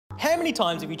How many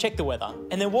times have you checked the weather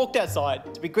and then walked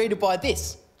outside to be greeted by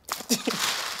this?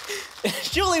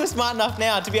 Surely we're smart enough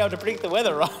now to be able to predict the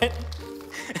weather, right?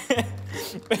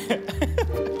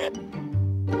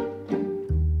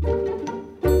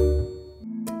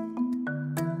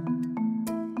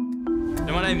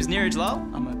 So my name is Niraj.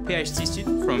 I'm a PhD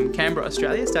student from Canberra,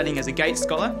 Australia, studying as a Gates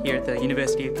Scholar here at the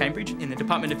University of Cambridge in the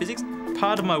Department of Physics.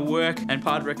 Part of my work and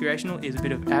part of recreational is a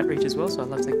bit of outreach as well, so I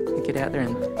love to get out there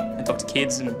and talk to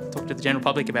kids and talk to the general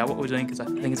public about what we're doing, because I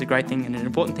think it's a great thing and an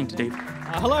important thing to do.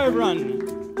 Hello everyone.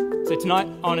 So tonight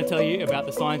I want to tell you about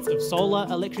the science of solar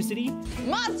electricity.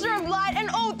 Master of light and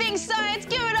all things science,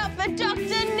 give it up for Dr.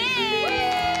 Niraj!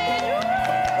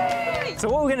 So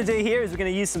what we're going to do here is we're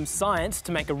going to use some science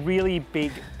to make a really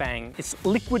big bang. It's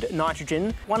liquid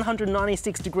nitrogen,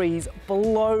 196 degrees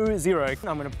below zero.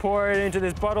 I'm going to pour it into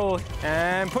this bottle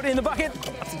and put it in the bucket.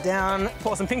 Up and down,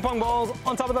 pour some ping pong balls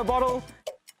on top of the bottle.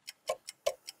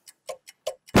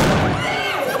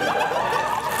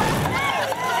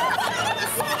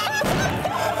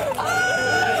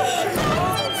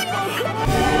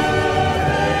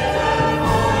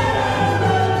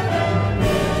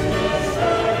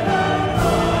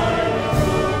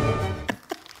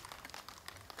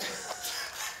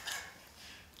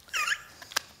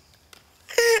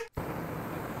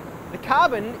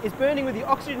 Carbon is burning with the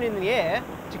oxygen in the air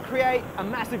to create a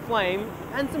massive flame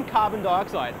and some carbon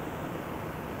dioxide.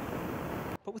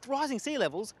 But with rising sea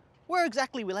levels, where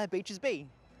exactly will our beaches be?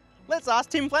 Let's ask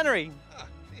Tim Flannery.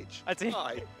 Mitch. That's it.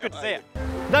 Hi. Good to see you.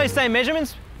 Those same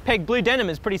measurements, peg blue denim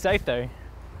is pretty safe though.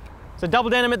 So double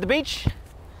denim at the beach,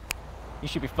 you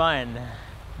should be fine.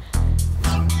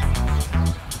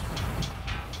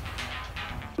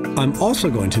 I'm also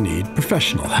going to need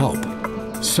professional help.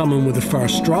 Someone with a far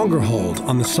stronger hold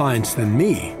on the science than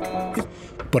me.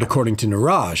 But according to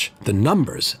Niraj, the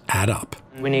numbers add up.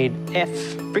 We need F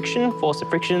friction, force of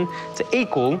friction, to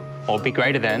equal or be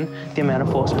greater than the amount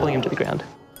of force pulling him to the ground.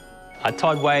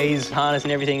 Todd weighs, harness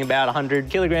and everything, about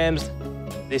 100 kilograms.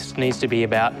 This needs to be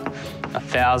about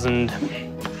 1,000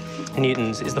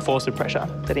 newtons is the force of pressure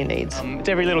that he needs. It's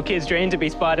every little kid's dream to be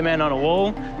Spider-Man on a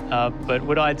wall, but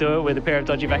would I do it with a pair of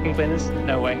dodgy vacuum cleaners?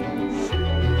 No way.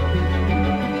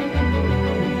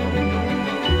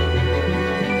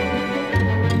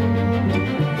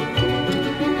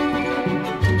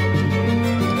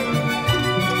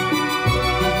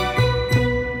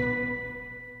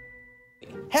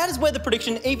 How does weather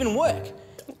prediction even work?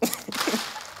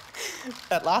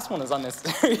 That last one is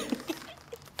unnecessary.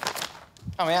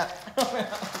 Come out.